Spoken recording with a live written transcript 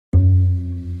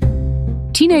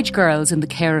Teenage girls in the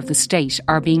care of the state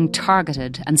are being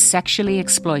targeted and sexually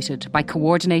exploited by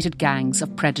coordinated gangs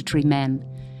of predatory men.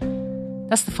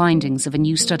 That's the findings of a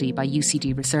new study by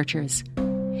UCD researchers.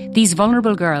 These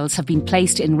vulnerable girls have been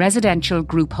placed in residential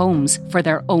group homes for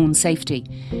their own safety.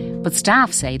 But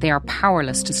staff say they are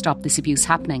powerless to stop this abuse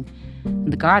happening.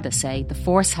 And the Garda say the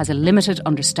force has a limited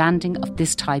understanding of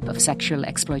this type of sexual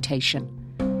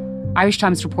exploitation. Irish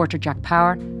Times reporter Jack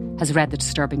Power has read the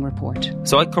disturbing report.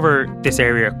 So I cover this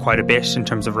area quite a bit in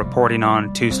terms of reporting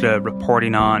on TUSLA,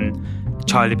 reporting on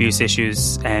child abuse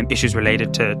issues, issues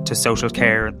related to social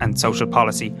care and social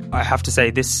policy. I have to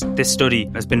say this study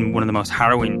has been one of the most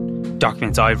harrowing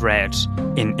documents I've read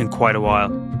in quite a while.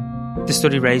 This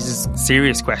study raises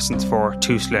serious questions for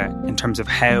TUSLA in terms of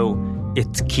how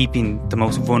it's keeping the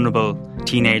most vulnerable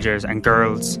teenagers and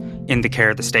girls in the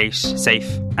care of the state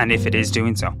safe, and if it is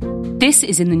doing so. This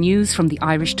is in the news from the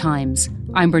Irish Times.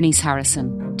 I'm Bernice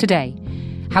Harrison. Today,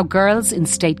 how girls in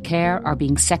state care are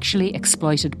being sexually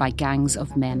exploited by gangs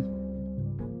of men.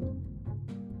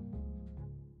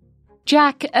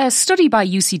 Jack, a study by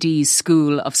UCD's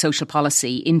School of Social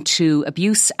Policy into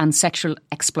abuse and sexual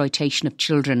exploitation of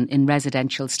children in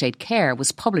residential state care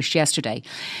was published yesterday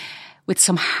with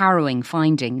some harrowing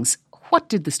findings. What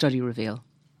did the study reveal?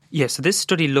 Yeah, so this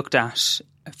study looked at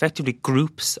effectively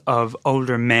groups of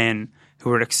older men who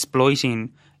were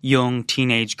exploiting young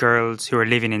teenage girls who are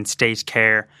living in state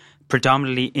care,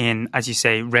 predominantly in, as you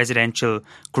say, residential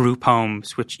group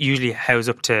homes, which usually house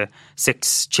up to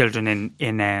 6 children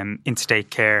in state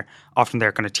care. Often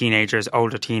they're kind of teenagers,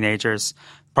 older teenagers,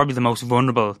 probably the most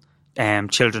vulnerable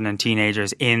children and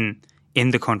teenagers in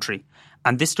the country.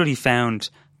 And this study found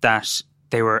that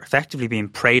they were effectively being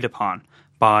preyed upon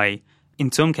by,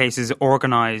 in some cases,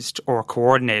 organised or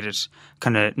coordinated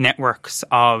kind of networks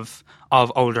of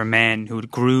older men who would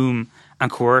groom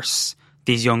and coerce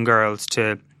these young girls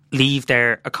to leave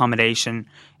their accommodation,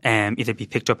 either be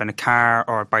picked up in a car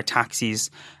or by taxis,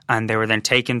 and they were then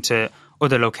taken to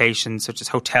other locations such as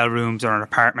hotel rooms or an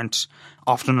apartment,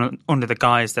 often under the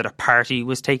guise that a party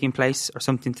was taking place or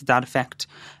something to that effect.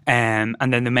 And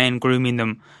then the men grooming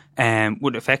them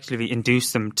would effectively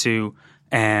induce them to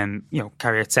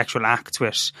carry out sexual acts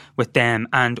with them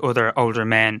and other older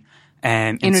men.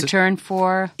 In return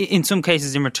for? In some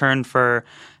cases, in return for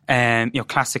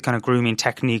classic kind of grooming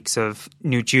techniques of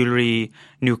new jewellery,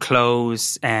 new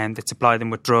clothes, that supply them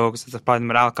with drugs, that supply them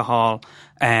with alcohol,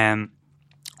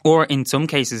 or in some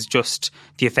cases just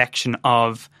the affection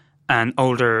of an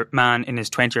older man in his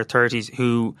 20s or 30s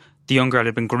who the young girl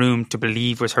had been groomed to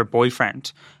believe was her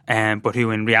boyfriend, but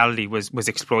who in reality was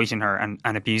exploiting her and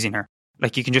abusing her.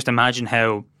 Like, you can just imagine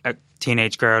how a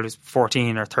teenage girl who's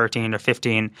 14 or 13 or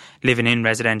 15 living in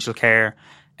residential care,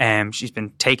 she's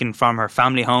been taken from her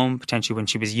family home, potentially when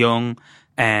she was young.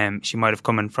 She might have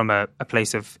come in from a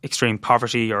place of extreme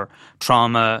poverty or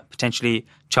trauma, potentially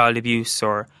child abuse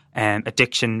or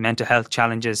addiction, mental health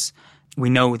challenges. We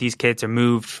know these kids are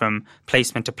moved from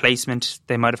placement to placement.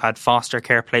 They might have had foster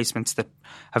care placements that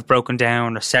have broken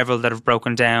down, or several that have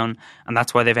broken down, and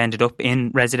that's why they've ended up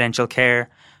in residential care.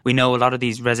 We know a lot of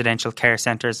these residential care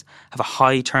centres have a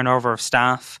high turnover of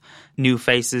staff, new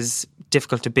faces,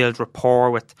 difficult to build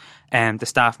rapport with the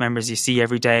staff members you see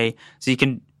every day. So you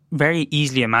can very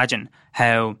easily imagine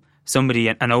how somebody,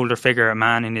 an older figure, a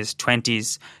man in his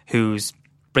 20s who's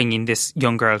bringing this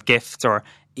young girl gifts or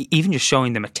even just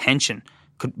showing them attention,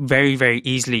 could very, very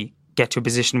easily get to a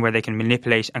position where they can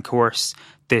manipulate and coerce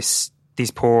these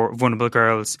poor, vulnerable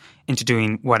girls into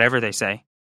doing whatever they say.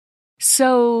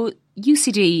 So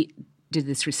UCD did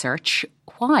this research.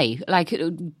 Why? Like,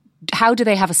 how do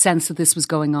they have a sense that this was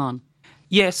going on?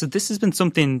 Yeah, so this has been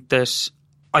something that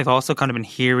I've also kind of been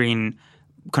hearing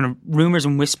kind of rumours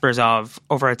and whispers of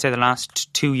over, I'd say, the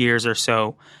last 2 years or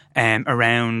so,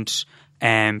 around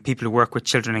people who work with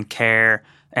children in care,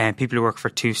 and people who work for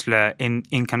TUSLA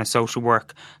in kind of social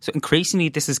work. So increasingly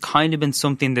this has kind of been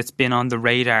something that's been on the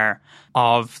radar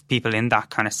of people in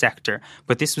that kind of sector.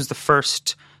 But this was the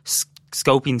first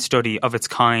scoping study of its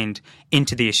kind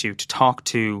into the issue to talk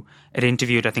to. It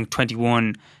interviewed, I think,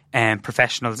 21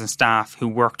 professionals and staff who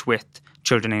worked with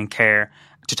children in care,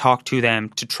 to talk to them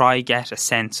to try get a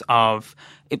sense of,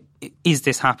 is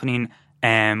this happening?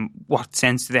 What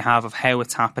sense do they have of how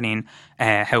it's happening?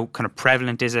 How kind of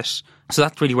prevalent is it? So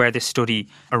that's really where this study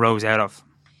arose out of.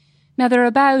 Now, there are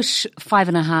about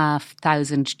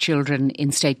 5,500 children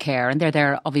in state care, and they're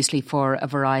there obviously for a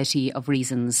variety of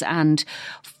reasons. And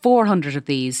 400 of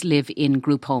these live in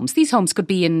group homes. These homes could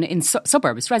be in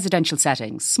suburbs, residential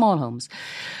settings, small homes.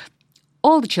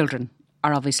 All the children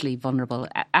are obviously vulnerable,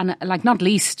 and like not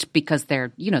least because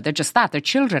they're just that, they're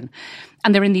children,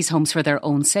 and they're in these homes for their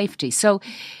own safety. So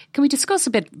can we discuss a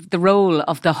bit the role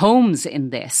of the homes in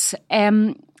this?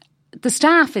 The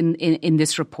staff in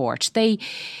this report, they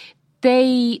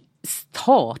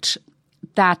thought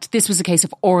that this was a case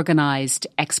of organised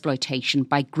exploitation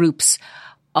by groups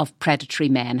of predatory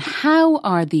men. How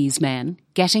are these men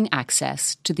getting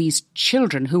access to these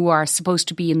children who are supposed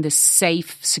to be in this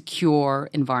safe, secure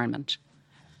environment?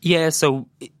 Yeah, so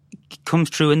it comes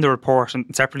through in the report,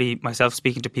 and separately myself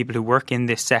speaking to people who work in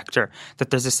this sector, that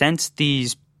there's a sense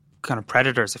these kind of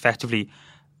predators effectively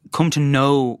come to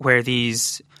know where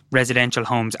these residential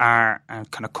homes are and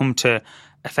kind of come to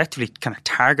effectively kind of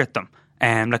target them.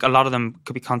 Like a lot of them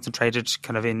could be concentrated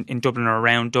kind of in Dublin or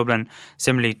around Dublin.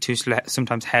 Similarly, to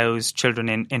sometimes house children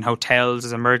in hotels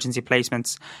as emergency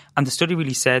placements. And the study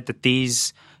really said that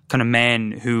these kind of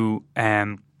men who,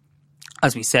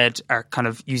 as we said, are kind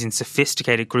of using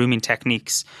sophisticated grooming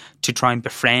techniques to try and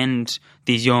befriend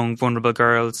these young, vulnerable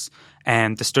girls.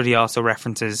 The study also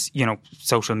references,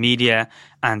 social media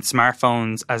and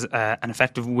smartphones as an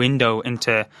effective window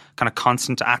into kind of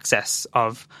constant access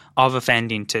of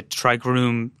offending to try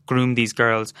groom these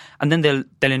girls, and then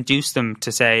they'll induce them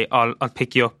to say, "I'll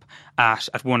pick you up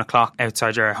at 1 o'clock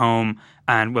outside your home,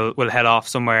 and we'll head off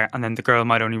somewhere," and then the girl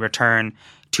might only return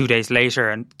 2 days later.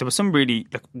 And there was some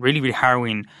really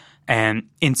harrowing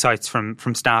insights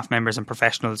from staff members and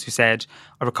professionals who said,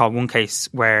 I recall one case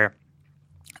where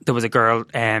there was a girl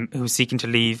who was seeking to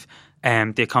leave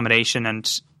the accommodation, and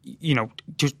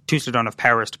Tusla don't have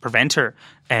powers to prevent her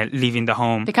leaving the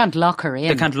home. They can't lock her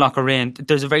in.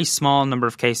 There's a very small number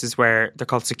of cases where they're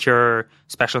called secure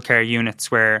special care units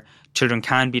where children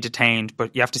can be detained,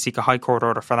 but you have to seek a high court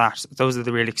order for that. Those are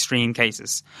the real extreme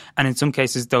cases. And in some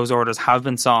cases, those orders have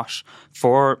been sought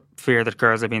for fear that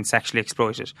girls are being sexually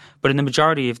exploited. But in the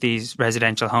majority of these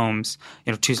residential homes,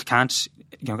 Tusla can't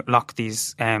lock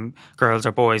these girls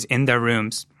or boys in their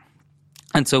rooms.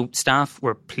 And so staff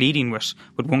were pleading with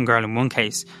one girl in one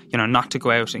case, not to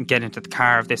go out and get into the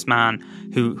car of this man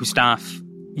who staff,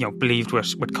 believed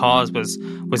with cause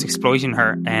was exploiting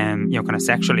her, kind of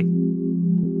sexually.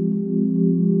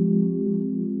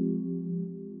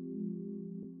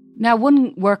 Now,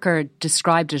 one worker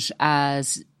described it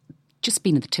as just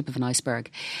being at the tip of an iceberg,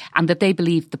 and that they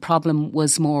believed the problem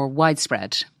was more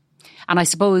widespread. And I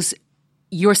suppose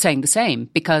you're saying the same,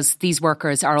 because these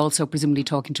workers are also presumably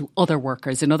talking to other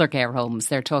workers in other care homes.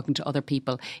 They're talking to other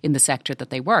people in the sector that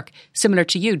they work. Similar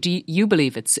to you, do you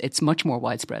believe it's much more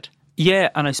widespread? Yeah,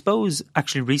 and I suppose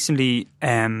actually recently,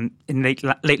 in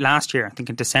late last year, I think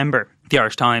in December, the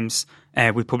Irish Times,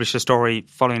 we published a story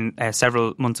following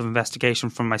several months of investigation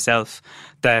from myself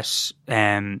that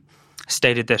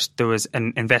stated that there was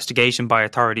an investigation by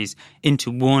authorities into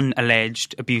one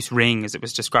alleged abuse ring, as it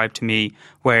was described to me,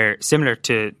 where similar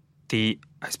to the,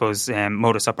 I suppose,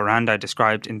 modus operandi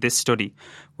described in this study,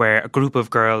 where a group of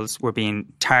girls were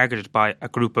being targeted by a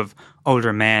group of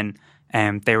older men.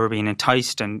 They were being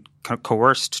enticed and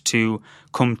coerced to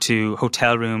come to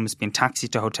hotel rooms, being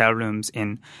taxied to hotel rooms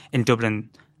in Dublin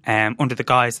under the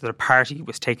guise that a party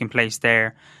was taking place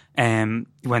there.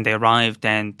 When they arrived,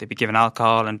 then they'd be given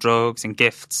alcohol and drugs and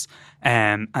gifts,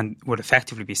 and would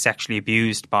effectively be sexually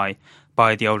abused by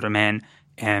the older men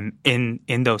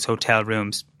in those hotel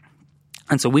rooms.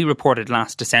 And so we reported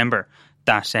last December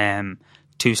that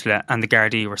Tusla and the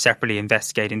Gardaí were separately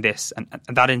investigating this, and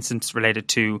that instance related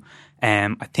to,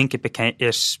 I think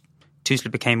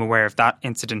Tusla became aware of that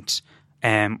incident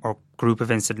or group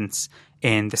of incidents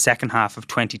in the second half of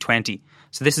 2020.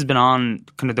 So this has been on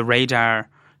kind of the radar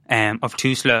of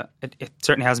Tusla. It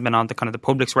certainly hasn't been on the kind of the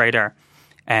public's radar,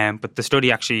 but the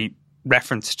study actually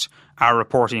referenced our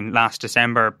reporting last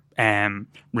December,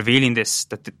 revealing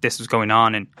that this was going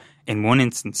on in one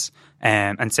instance,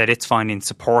 and said its findings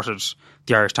supported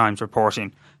the Irish Times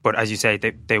reporting. But as you say,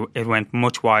 it went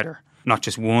much wider, not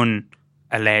just one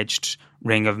alleged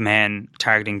ring of men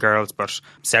targeting girls, but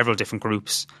several different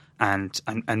groups and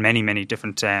many, many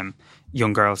different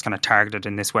young girls kind of targeted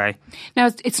in this way. Now,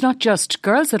 it's not just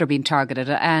girls that are being targeted.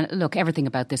 And look, everything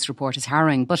about this report is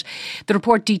harrowing, but the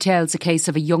report details a case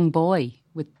of a young boy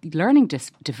with learning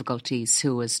difficulties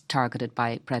who was targeted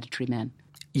by predatory men.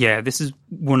 Yeah, this is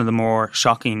one of the more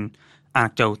shocking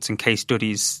anecdotes and case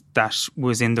studies that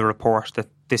was in the report, that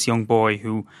this young boy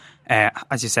who,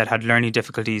 as you said, had learning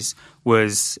difficulties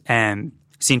was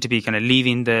seen to be kind of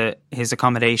leaving his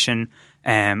accommodation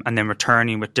and then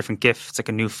returning with different gifts like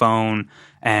a new phone,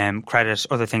 credit,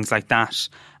 other things like that.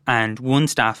 And one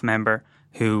staff member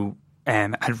who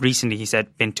had recently, he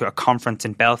said, been to a conference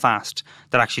in Belfast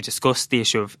that actually discussed the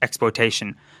issue of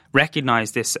exploitation,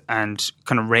 recognised this and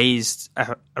kind of raised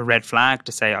a red flag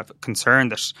to say, I've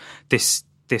concerned that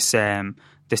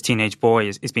this teenage boy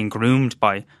is being groomed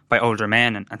by older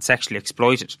men and sexually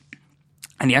exploited.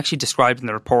 And he actually described in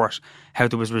the report how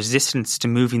there was resistance to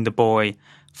moving the boy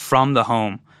from the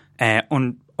home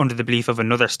under the belief of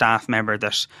another staff member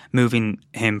that moving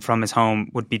him from his home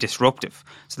would be disruptive.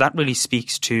 So that really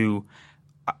speaks to,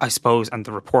 I suppose, and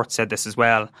the report said this as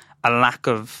well, a lack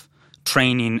of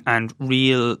training and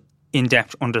real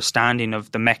in-depth understanding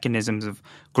of the mechanisms of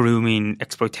grooming,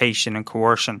 exploitation and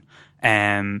coercion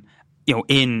in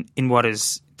what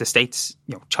is the state's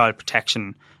child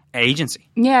protection agency.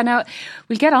 Yeah, now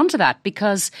we'll get onto that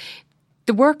because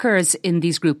the workers in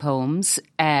these group homes,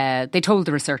 they told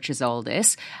the researchers all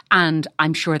this, and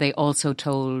I'm sure they also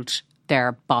told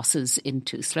their bosses in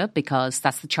Tusla, because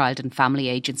that's the child and family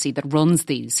agency that runs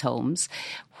these homes.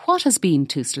 What has been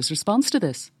Tusla's response to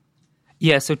this?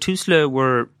 Yeah, so Tusla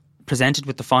were presented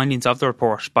with the findings of the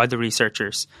report by the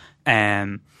researchers,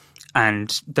 and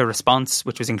the response,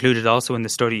 which was included also in the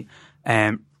study,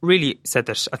 really said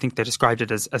that, I think they described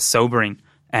it as sobering,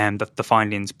 the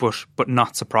findings, but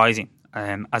not surprising.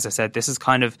 As I said, this has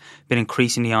kind of been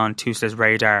increasingly on Tusla's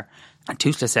radar, and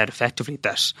Tusla said effectively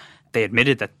that they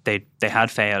admitted that they had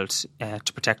failed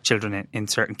to protect children in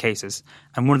certain cases.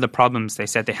 And one of the problems they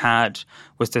said they had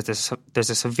was that there's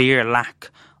a severe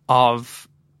lack of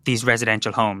these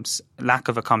residential homes, lack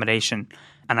of accommodation,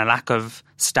 and a lack of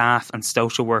staff and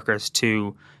social workers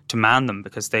to man them,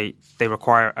 because they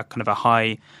require a kind of a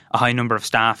high number of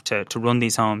staff to run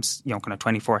these homes, kind of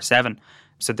 24/7.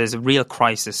 So there's a real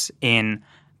crisis in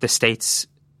the state's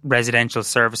residential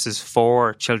services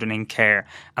for children in care.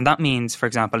 And that means, for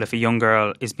example, if a young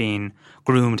girl is being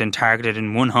groomed and targeted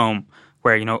in one home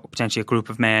where, potentially a group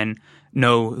of men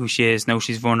know who she is, know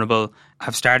she's vulnerable,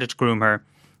 have started to groom her,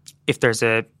 if there's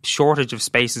a shortage of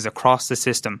spaces across the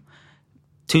system,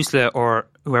 Tusla or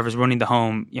whoever's running the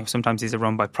home, sometimes these are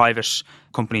run by private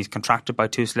companies contracted by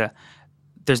Tusla,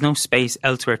 there's no space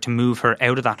elsewhere to move her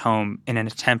out of that home in an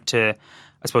attempt to,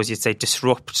 I suppose you'd say,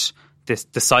 disrupt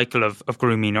the cycle of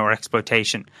grooming or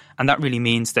exploitation. And that really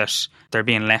means that they're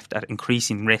being left at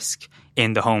increasing risk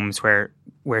in the homes where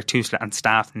Tusla and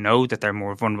staff know that they're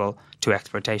more vulnerable to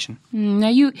exploitation. Now,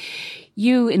 you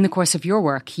in the course of your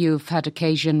work, you've had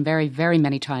occasion very, very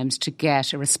many times to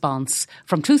get a response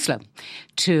from Tusla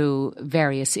to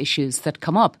various issues that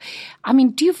come up. I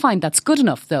mean, do you find that's good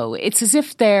enough, though? It's as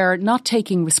if they're not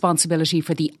taking responsibility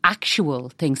for the actual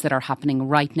things that are happening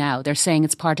right now. They're saying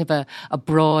it's part of a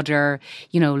broader,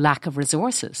 lack of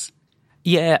resources.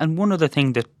 Yeah, and one other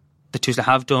thing that the Tusla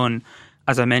have done,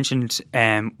 as I mentioned,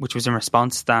 which was in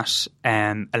response to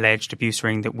that alleged abuse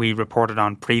ring that we reported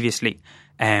on previously,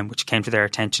 which came to their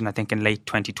attention, I think, in late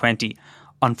 2020.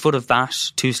 On foot of that,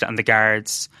 Tusla and the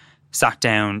guards sat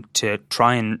down to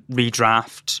try and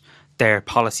redraft their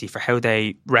policy for how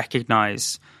they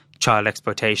recognise child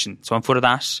exploitation. So on foot of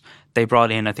that, they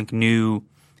brought in, I think, new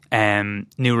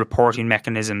reporting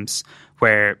mechanisms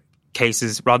where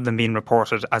cases, rather than being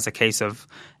reported as a case of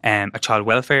a child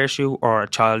welfare issue or a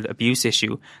child abuse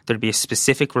issue, there'd be a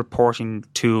specific reporting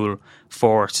tool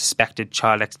for suspected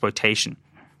child exploitation.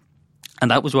 And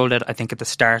that was rolled out, I think, at the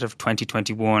start of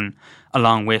 2021,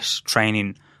 along with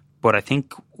training. But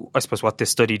I suppose what this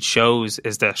study shows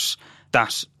is that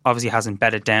obviously hasn't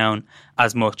bedded down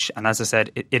as much. And as I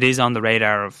said, it is on the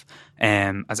radar of,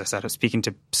 as I said, I was speaking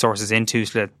to sources in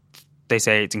Tusla. They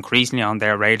say it's increasingly on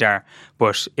their radar,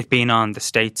 but it being on the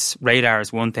state's radar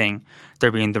is one thing.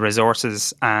 There being the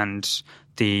resources and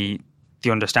the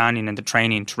understanding and the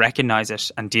training to recognise it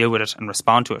and deal with it and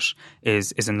respond to it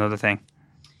is another thing.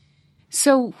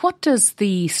 So what does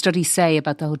the study say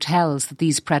about the hotels that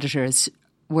these predators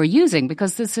were using?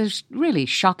 Because there's a really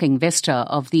shocking vista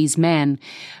of these men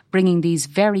bringing these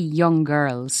very young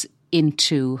girls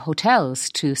into hotels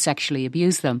to sexually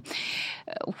abuse them.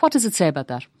 What does it say about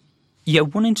that? Yeah,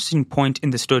 one interesting point in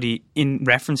the study in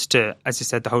reference to, as you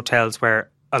said, the hotels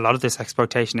where a lot of this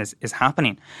exploitation is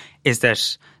happening, is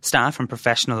that staff and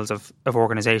professionals of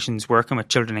organisations working with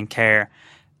children in care,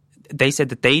 they said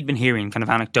that they'd been hearing kind of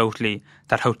anecdotally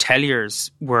that hoteliers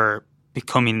were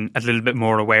becoming a little bit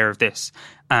more aware of this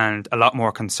and a lot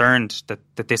more concerned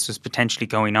that this was potentially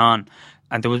going on.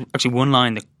 And there was actually one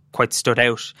line that quite stood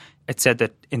out. It said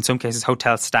that in some cases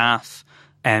hotel staff,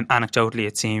 anecdotally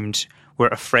it seemed, were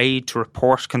afraid to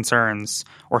report concerns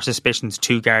or suspicions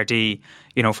to Gardaí,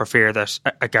 for fear that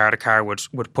a Garda car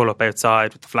would pull up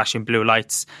outside with the flashing blue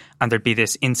lights and there'd be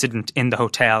this incident in the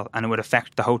hotel and it would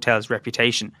affect the hotel's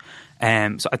reputation.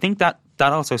 So I think that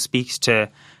also speaks to,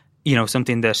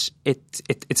 something that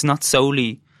it's not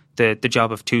solely the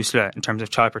job of TUSLA in terms of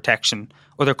child protection.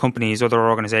 Other companies, other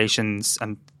organisations,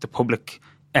 and the public,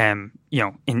 in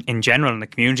general in the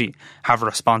community, have a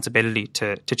responsibility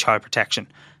to child protection,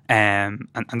 and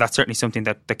that's certainly something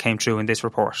that came through in this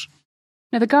report.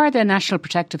 Now, the Garda National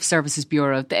Protective Services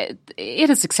Bureau, it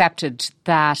has accepted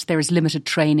that there is limited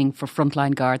training for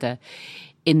frontline Garda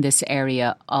in this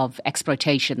area of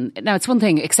exploitation. Now, it's one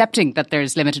thing accepting that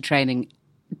there's limited training.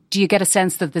 Do you get a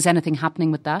sense that there's anything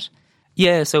happening with that?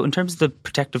 Yeah, so in terms of the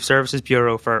Protective Services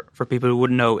Bureau, for people who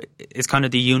wouldn't know, it's kind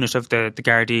of the unit of the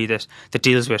Gardaí that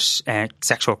deals with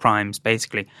sexual crimes,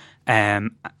 basically.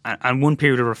 And one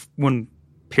period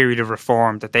of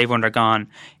reform that they've undergone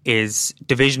is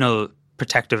divisional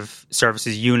protective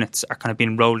services units are kind of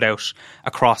being rolled out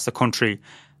across the country.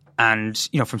 And,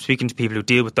 from speaking to people who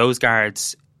deal with those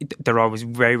guards, they're always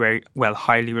very, very well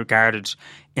highly regarded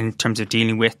in terms of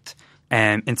dealing with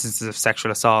instances of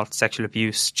sexual assault, sexual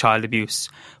abuse, child abuse.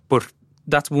 But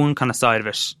that's one kind of side of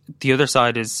it. The other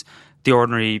side is the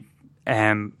ordinary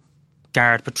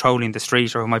guard patrolling the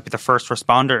street, or who might be the first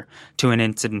responder to an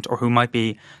incident, or who might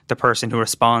be the person who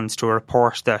responds to a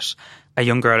report that a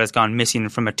young girl has gone missing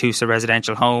from a Tusa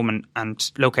residential home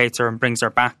and locates her and brings her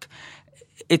back.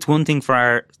 It's one thing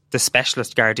for the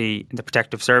specialist Gardaí in the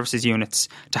protective services units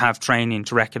to have training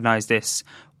to recognise this.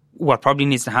 What probably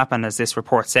needs to happen, as this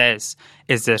report says,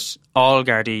 is that all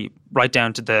Gardaí, right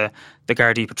down to the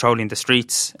Gardaí patrolling the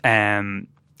streets, in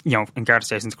Garda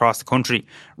stations across the country,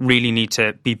 really need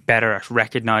to be better at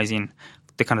recognising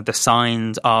the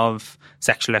signs of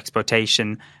sexual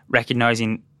exploitation,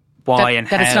 recognising why and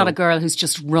how. That it's not a girl who's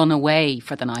just run away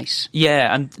for the night.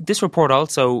 Yeah, and this report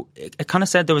also, it kind of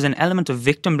said there was an element of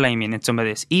victim blaming in some of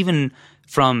this, even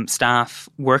from staff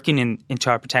working in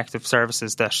child protective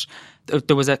services, that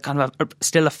there was a kind of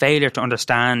still a failure to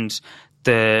understand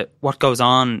what goes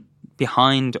on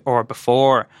behind or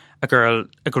before a girl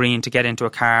agreeing to get into a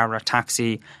car or a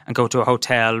taxi and go to a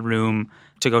hotel room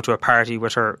to go to a party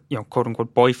with her, quote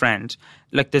unquote boyfriend.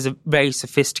 Like, there's a very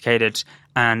sophisticated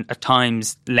and at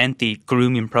times lengthy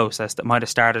grooming process that might have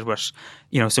started with,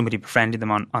 somebody befriending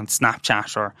them on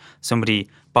Snapchat, or somebody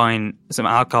buying some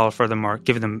alcohol for them or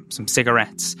giving them some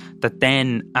cigarettes, that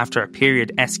then after a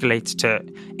period escalates to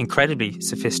incredibly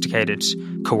sophisticated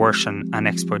coercion and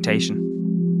exploitation.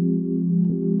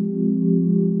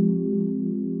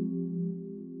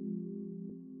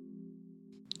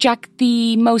 Jack,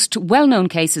 the most well-known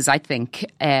cases, I think,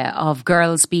 of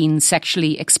girls being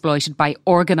sexually exploited by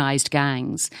organised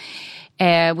gangs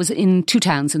was in two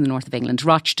towns in the north of England,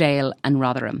 Rochdale and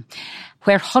Rotherham,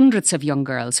 where hundreds of young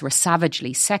girls were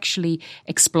savagely sexually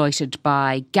exploited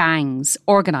by gangs,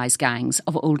 organised gangs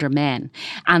of older men.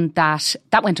 And that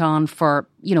went on for,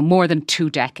 more than 2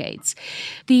 decades.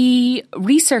 The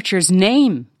researchers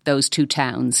name those two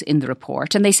towns in the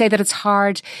report, and they say that it's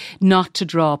hard not to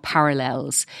draw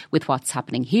parallels with what's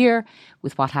happening here,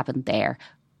 with what happened there.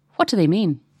 What do they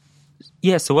mean?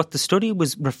 Yeah, so what the study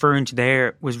was referring to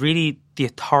there was really the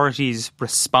authorities'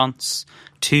 response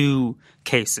to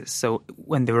cases. So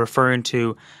when they were referring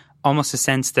to almost a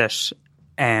sense that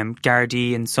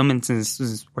Gardaí in some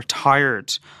instances were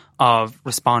tired of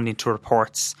responding to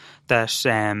reports that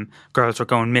girls were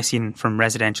going missing from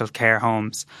residential care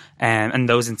homes. And in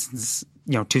those instances,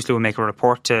 TUSLA will make a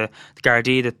report to the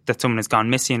Gardaí that someone has gone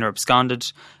missing or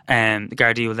absconded. The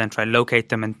Gardaí will then try to locate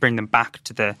them and bring them back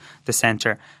to the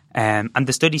centre. And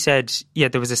the study said,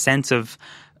 there was a sense of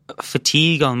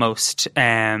fatigue almost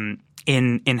in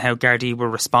how Gardaí were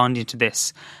responding to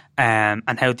this,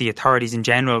 and how the authorities in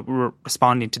general were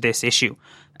responding to this issue,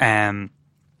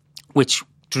 which,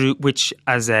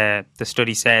 as the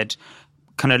study said,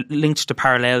 kind of linked to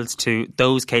parallels to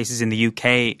those cases in the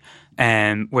UK,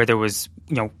 where there was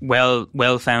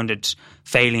well-founded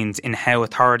failings in how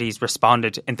authorities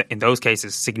responded in those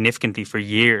cases significantly for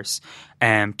years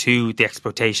to the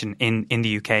exploitation in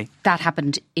the UK. That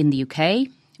happened in the UK.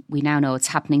 We now know it's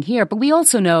happening here. But we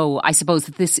also know, I suppose,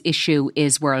 that this issue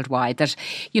is worldwide, that,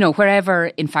 wherever,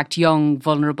 in fact, young,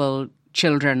 vulnerable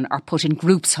children are put in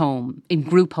group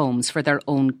homes for their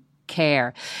own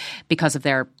care because of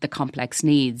the complex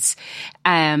needs.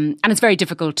 And it's very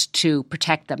difficult to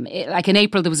protect them. Like in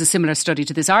April, there was a similar study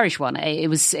to this Irish one. It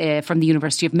was from the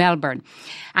University of Melbourne.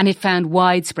 And it found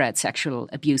widespread sexual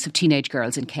abuse of teenage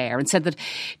girls in care, and said that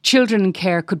children in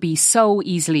care could be so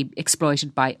easily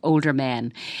exploited by older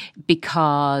men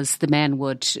because the men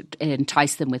would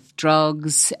entice them with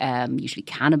drugs, usually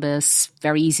cannabis,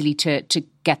 very easily to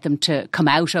get them to come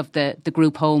out of the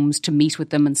group homes, to meet with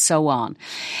them and so on.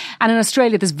 And in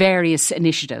Australia, there's various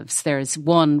initiatives. There's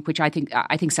one which I think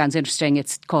sounds interesting.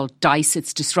 It's called DICE.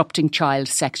 It's Disrupting Child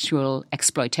Sexual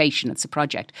Exploitation. It's a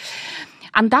project.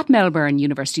 And that Melbourne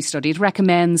University study, it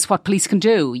recommends what police can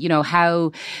do,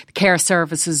 how the care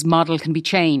services model can be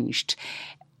changed.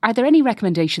 Are there any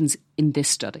recommendations in this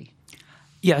study?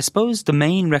 Yeah, I suppose the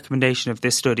main recommendation of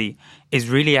this study is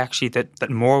really actually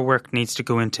that more work needs to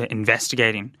go into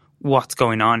investigating what's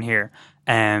going on here.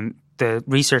 The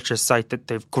researchers cite that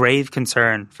they have grave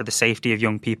concern for the safety of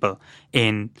young people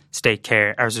in state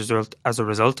care as a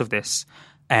result of this.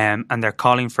 And they're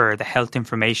calling for the Health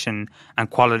Information and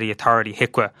Quality Authority,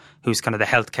 HIQA, who's kind of the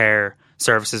healthcare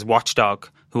services watchdog,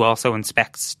 who also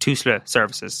inspects TUSLA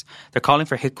services. They're calling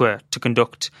for HIQA to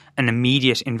conduct an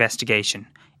immediate investigation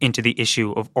into the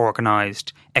issue of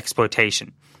organised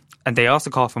exploitation. And they also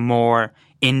call for more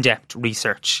in-depth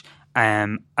research.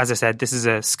 As I said, this is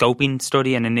a scoping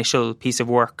study, an initial piece of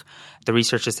work. The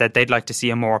researchers said they'd like to see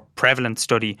a more prevalent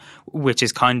study, which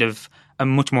is kind of a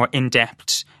much more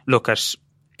in-depth look at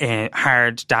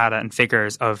hard data and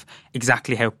figures of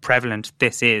exactly how prevalent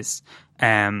this is.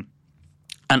 And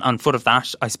on foot of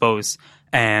that, I suppose,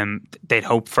 they'd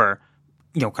hope for,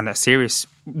 kind of serious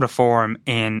reform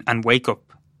in and wake up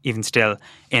even still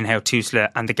in how TUSLA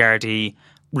and the Gardaí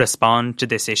respond to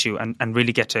this issue and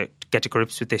really get to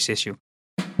grips with this issue.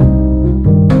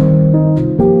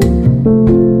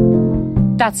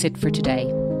 That's it for today.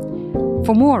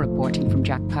 For more reporting from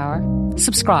Jack Power,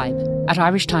 subscribe at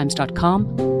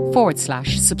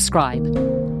irishtimes.com/subscribe.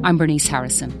 I'm Bernice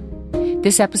Harrison.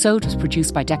 This episode was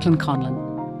produced by Declan Conlon.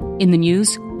 In the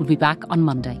News, we'll be back on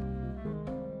Monday.